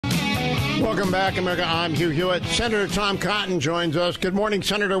Welcome back, America. I'm Hugh Hewitt. Senator Tom Cotton joins us. Good morning,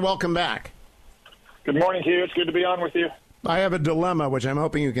 Senator. Welcome back. Good morning, Hugh. It's good to be on with you. I have a dilemma, which I'm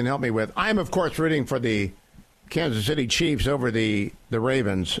hoping you can help me with. I'm, of course, rooting for the Kansas City Chiefs over the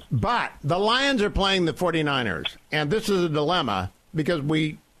Ravens, but the Lions are playing the 49ers, and this is a dilemma because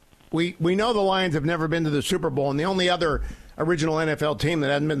we know the Lions have never been to the Super Bowl, and the only other original NFL team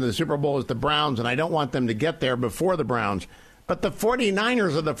that hasn't been to the Super Bowl is the Browns, and I don't want them to get there before the Browns. But the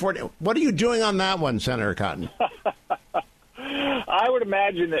 49ers are the 40. What are you doing on that one, Senator Cotton? I would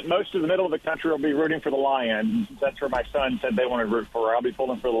imagine that most of the middle of the country will be rooting for the Lions. That's where my son said they wanted to root for. I'll be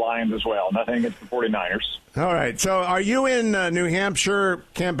pulling for the Lions as well. Nothing against the 49ers. All right. So are you in New Hampshire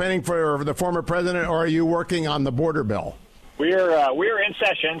campaigning for the former president, or are you working on the border bill? We're in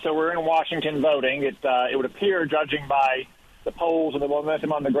session, so we're in Washington voting. It would appear, judging by the polls and the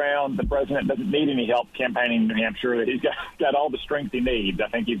momentum on the ground, the president doesn't need any help campaigning in New Hampshire, that he's got all the strength he needs. I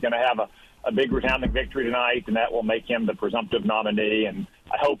think he's going to have a big resounding victory tonight, and that will make him the presumptive nominee. And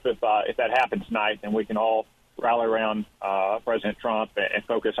I hope if that happens tonight, then we can all rally around President Trump and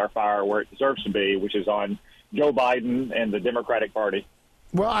focus our fire where it deserves to be, which is on Joe Biden and the Democratic Party.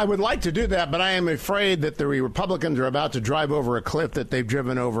 Well, I would like to do that, but I am afraid that the Republicans are about to drive over a cliff that they've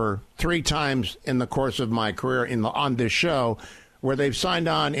driven over 3 times in the course of my career on this show, where they've signed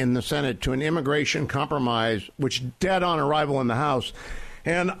on in the Senate to an immigration compromise, which dead on arrival in the House.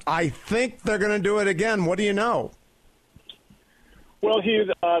 And I think they're going to do it again. What do you know? Well,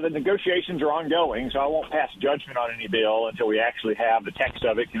 Hugh, the negotiations are ongoing, so I won't pass judgment on any bill until we actually have the text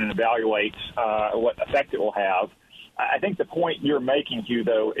of it and evaluate what effect it will have. I think the point you're making, Hugh,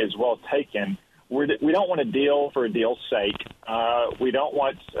 though, is well taken. We don't want a deal for a deal's sake. We don't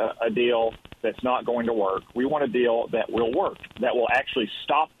want a deal that's not going to work. We want a deal that will work, that will actually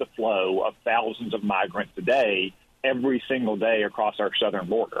stop the flow of thousands of migrants a day, every single day across our southern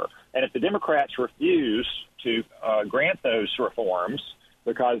border. And if the Democrats refuse to grant those reforms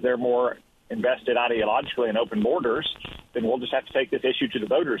because they're more invested ideologically in open borders, then we'll just have to take this issue to the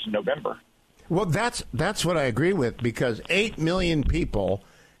voters in November. Well, that's what I agree with, because 8 million people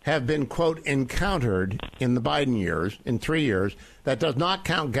have been, quote, encountered in the Biden years, in 3 years. That does not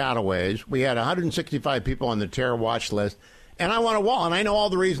count gotaways. We had 165 people on the terror watch list. And I want a wall, and I know all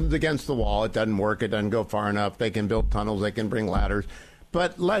the reasons against the wall. It doesn't work. It doesn't go far enough. They can build tunnels. They can bring ladders.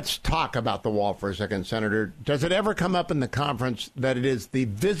 But let's talk about the wall for a second, Senator. Does it ever come up in the conference that it is the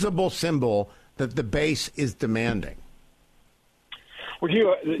visible symbol that the base is demanding? Well,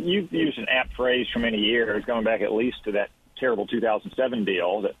 you've used an apt phrase for many years, going back at least to that terrible 2007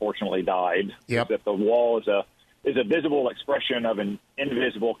 deal that fortunately died. Yep. That the wall is a visible expression of an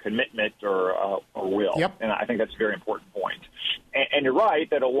invisible commitment or will. Yep. And I think that's a very important point. And you're right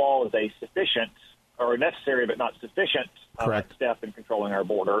that a wall is a sufficient or necessary but not sufficient step in controlling our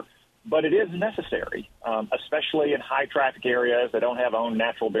border. But it is necessary, especially in high traffic areas that don't have own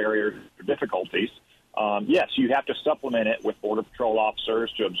natural barriers or difficulties. Yes, you have to supplement it with Border Patrol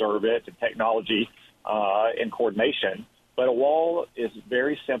officers to observe it and technology and coordination. But a wall is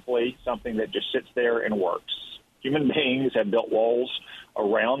very simply something that just sits there and works. Human beings have built walls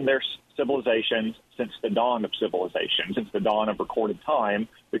around their civilizations since the dawn of civilization, since the dawn of recorded time,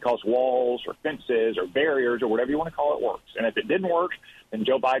 because walls or fences or barriers or whatever you want to call it works. And if it didn't work, then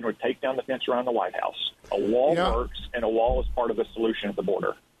Joe Biden would take down the fence around the White House. A wall works, and a wall is part of the solution at the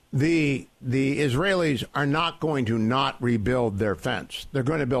border. The Israelis are not going to not rebuild their fence. They're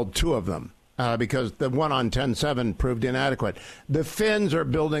going to build 2 of them because the one on 10-7 proved inadequate. The Finns are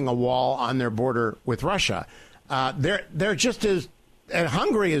building a wall on their border with Russia. They're just as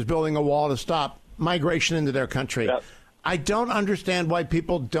Hungary is building a wall to stop migration into their country. Yep. I don't understand why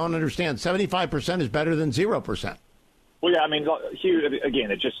people don't understand. 75% is better than 0%. Well, yeah, I mean, Hugh,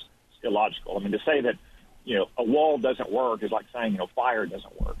 again, it's just illogical. I mean, to say that, a wall doesn't work is like saying, fire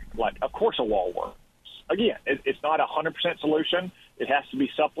doesn't work. Like, of course a wall works. Again, it's not a 100% solution. It has to be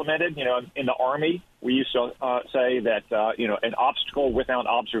supplemented. In the Army, we used to say that, an obstacle without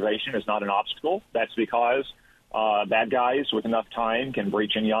observation is not an obstacle. That's because bad guys with enough time can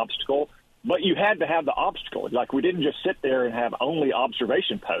breach any obstacle. But you had to have the obstacle. Like, we didn't just sit there and have only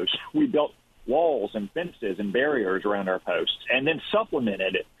observation posts. We built walls and fences and barriers around our posts and then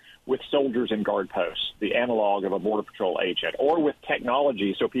supplemented it with soldiers and guard posts, the analog of a Border Patrol agent, or with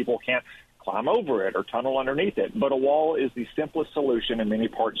technology so people can't climb over it or tunnel underneath it. But a wall is the simplest solution in many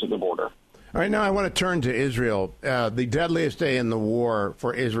parts of the border. All right, now I want to turn to Israel. The deadliest day in the war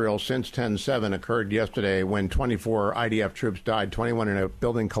for Israel since 10-7 occurred yesterday when 24 IDF troops died, 21 in a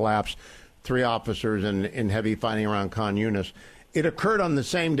building collapse, 3 officers in heavy fighting around Khan Yunis. It occurred on the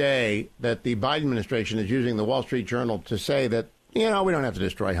same day that the Biden administration is using the Wall Street Journal to say that we don't have to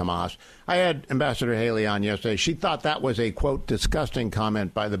destroy Hamas. I had Ambassador Haley on yesterday. She thought that was a, quote, disgusting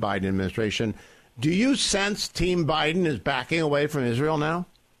comment by the Biden administration. Do you sense Team Biden is backing away from Israel now?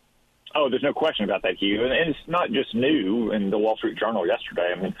 Oh, there's no question about that, Hugh. And it's not just new in the Wall Street Journal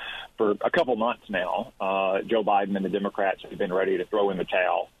yesterday. I mean, for a couple months now, Joe Biden and the Democrats have been ready to throw in the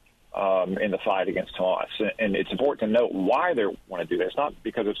towel in the fight against Hamas. And it's important to note why they want to do this. It's not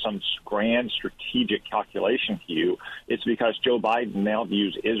because of some grand strategic calculation, Hugh. It's because Joe Biden now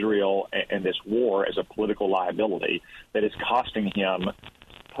views Israel and this war as a political liability that is costing him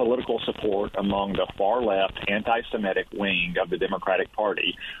political support among the far-left anti-Semitic wing of the Democratic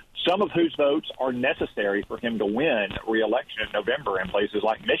Party, some of whose votes are necessary for him to win re-election in November in places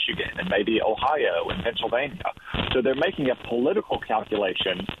like Michigan and maybe Ohio and Pennsylvania. So they're making a political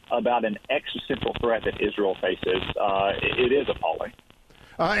calculation about an existential threat that Israel faces. It is appalling.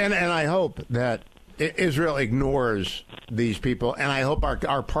 And I hope that Israel ignores these people, and I hope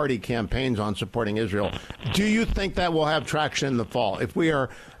our party campaigns on supporting Israel. Do you think that will have traction in the fall? If we are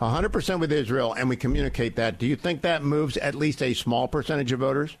 100% with Israel and we communicate that, do you think that moves at least a small percentage of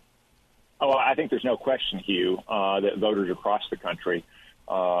voters? Oh, I think there's no question, Hugh, that voters across the country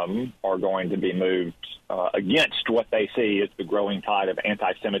are going to be moved against what they see as the growing tide of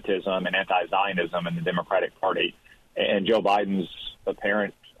anti-Semitism and anti-Zionism in the Democratic Party. And Joe Biden's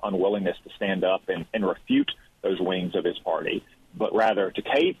apparent unwillingness to stand up and refute those wings of his party, but rather to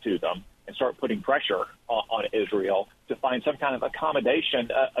cave to them and start putting pressure on Israel to find some kind of accommodation,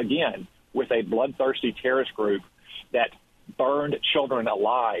 again, with a bloodthirsty terrorist group that burned children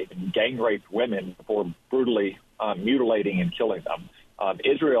alive and gang raped women before brutally mutilating and killing them.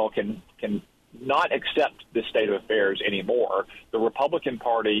 Israel can not accept this state of affairs anymore. The Republican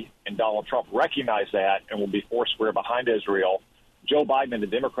Party and Donald Trump recognize that and will be foursquare behind Israel. Joe Biden and the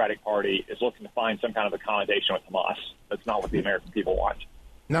Democratic Party is looking to find some kind of accommodation with Hamas. That's not what the American people want.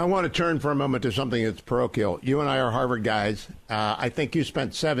 Now, I want to turn for a moment to something that's parochial. You and I are Harvard guys. I think you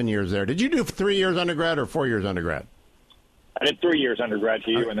spent 7 years there. Did you do 3 years undergrad or 4 years undergrad? I did 3 years undergrad,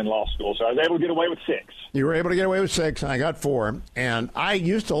 Hugh, and then law school, so I was able to get away with 6. You were able to get away with 6, and I got 4. And I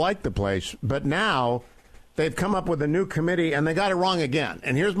used to like the place, but now they've come up with a new committee, and they got it wrong again.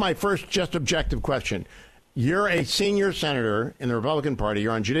 And here's my first just objective question. You're a senior senator in the Republican Party.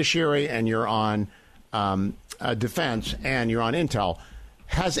 You're on Judiciary, and you're on Defense, and you're on Intel.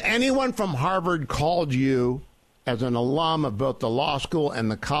 Has anyone from Harvard called you as an alum of both the law school and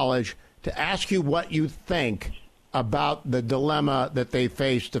the college to ask you what you think about the dilemma that they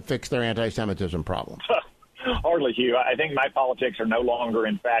face to fix their anti-Semitism problem? Hardly, Hugh. I think my politics are no longer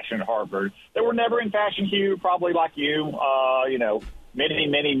in fashion at Harvard. They were never in fashion, Hugh, probably like you,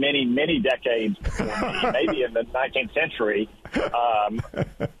 many decades before me, maybe in the 19th century.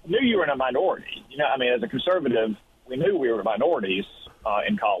 Knew you were in a minority. As a conservative, we knew we were minorities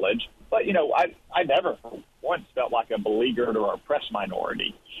in college. But, I never once felt like a beleaguered or oppressed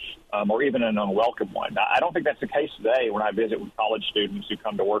minority. Or even an unwelcome one. I don't think that's the case today when I visit with college students who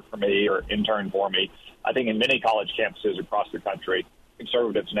come to work for me or intern for me. I think in many college campuses across the country,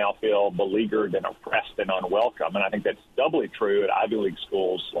 conservatives now feel beleaguered and oppressed and unwelcome. And I think that's doubly true at Ivy League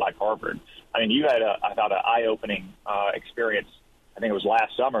schools like Harvard. You had, I thought, an eye-opening experience. I think it was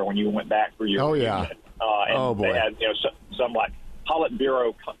last summer when you went back for your yeah. And boy. They had some like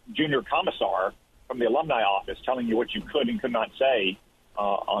Politburo junior commissar from the alumni office telling you what you could and could not say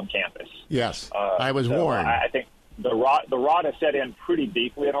on campus. Yes, I was warned. I think the rot has set in pretty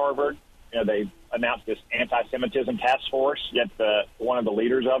deeply at Harvard. They announced this anti-Semitism task force, yet one of the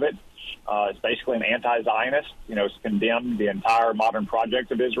leaders of it is basically an anti-Zionist. It's condemned the entire modern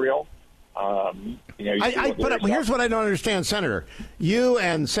project of Israel. Here's what I don't understand, Senator. You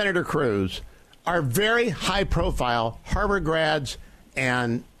and Senator Cruz are very high-profile Harvard grads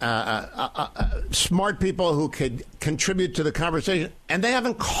and smart people who could contribute to the conversation, and they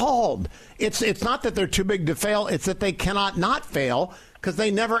haven't called. It's not that they're too big to fail. It's that they cannot not fail because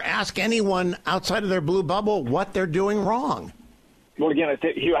they never ask anyone outside of their blue bubble what they're doing wrong. Well, again,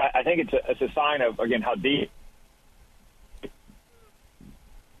 Hugh, I think it's a sign of, again, how deep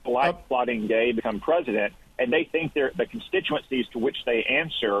plotting gay become president, and they think the constituencies to which they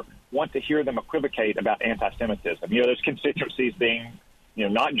answer want to hear them equivocate about anti-Semitism. Those constituencies being,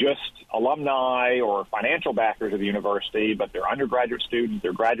 not just alumni or financial backers of the university, but their undergraduate students,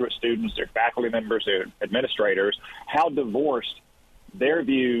 their graduate students, their faculty members, their administrators, how divorced their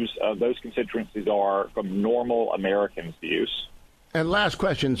views of those constituencies are from normal Americans' views. And last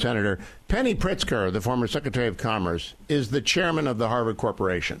question, Senator. Penny Pritzker, the former Secretary of Commerce, is the chairman of the Harvard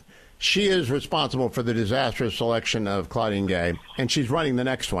Corporation. She is responsible for the disastrous selection of Claudine Gay, and she's running the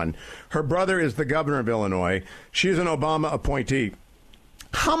next one. Her brother is the governor of Illinois. She is an Obama appointee.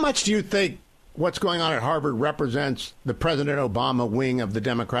 How much do you think what's going on at Harvard represents the President Obama wing of the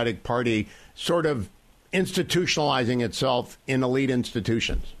Democratic Party sort of institutionalizing itself in elite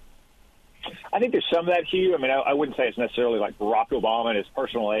institutions? I think there's some of that, Hugh. I mean, I wouldn't say it's necessarily like Barack Obama and his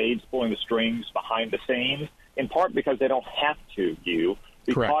personal aides pulling the strings behind the scenes, in part because they don't have to, Hugh,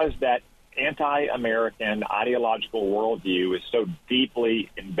 because Correct. that anti-American ideological worldview is so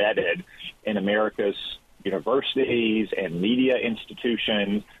deeply embedded in America's universities and media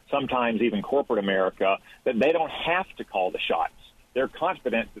institutions, sometimes even corporate America, that they don't have to call the shots. They're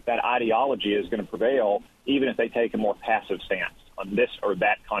confident that that ideology is going to prevail, even if they take a more passive stance on this or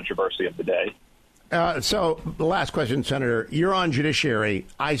that controversy of the day. So the last question, Senator, you're on Judiciary.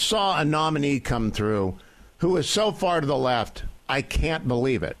 I saw a nominee come through who is so far to the left, I can't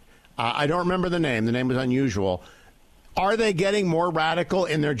believe it. I don't remember the name. The name was unusual. Are they getting more radical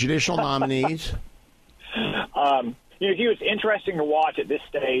in their judicial nominees? Hugh, it's interesting to watch at this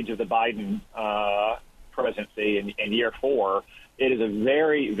stage of the Biden presidency in year 4. It is a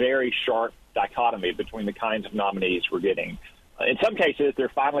very, very sharp dichotomy between the kinds of nominees we're getting. In some cases, they're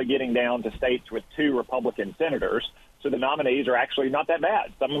finally getting down to states with 2 Republican senators, so the nominees are actually not that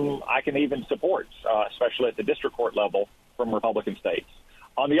bad. Some of them I can even support, especially at the district court level from Republican states.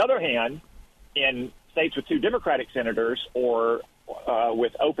 On the other hand, in states with 2 Democratic senators or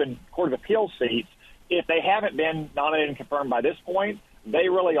with open Court of Appeals seats, if they haven't been nominated and confirmed by this point, they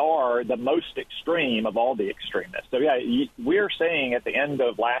really are the most extreme of all the extremists. So, yeah, we're seeing at the end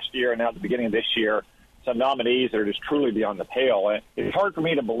of last year and now at the beginning of this year some nominees that are just truly beyond the pale. And it's hard for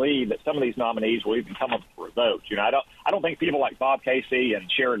me to believe that some of these nominees will even come up for a vote. You know, I don't think people like Bob Casey and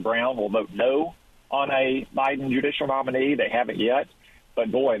Sherrod Brown will vote no on a Biden judicial nominee. They haven't yet. But,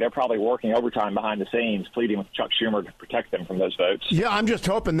 boy, they're probably working overtime behind the scenes, pleading with Chuck Schumer to protect them from those votes. Yeah, I'm just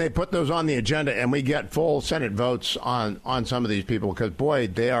hoping they put those on the agenda and we get full Senate votes on some of these people because, boy,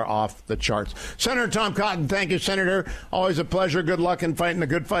 they are off the charts. Senator Tom Cotton, thank you, Senator. Always a pleasure. Good luck in fighting the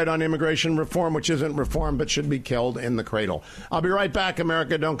good fight on immigration reform, which isn't reform but should be killed in the cradle. I'll be right back,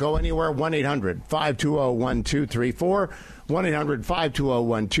 America. Don't go anywhere. 1-800-520-1234.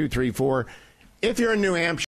 1-800-520-1234. If you're in New Hampshire,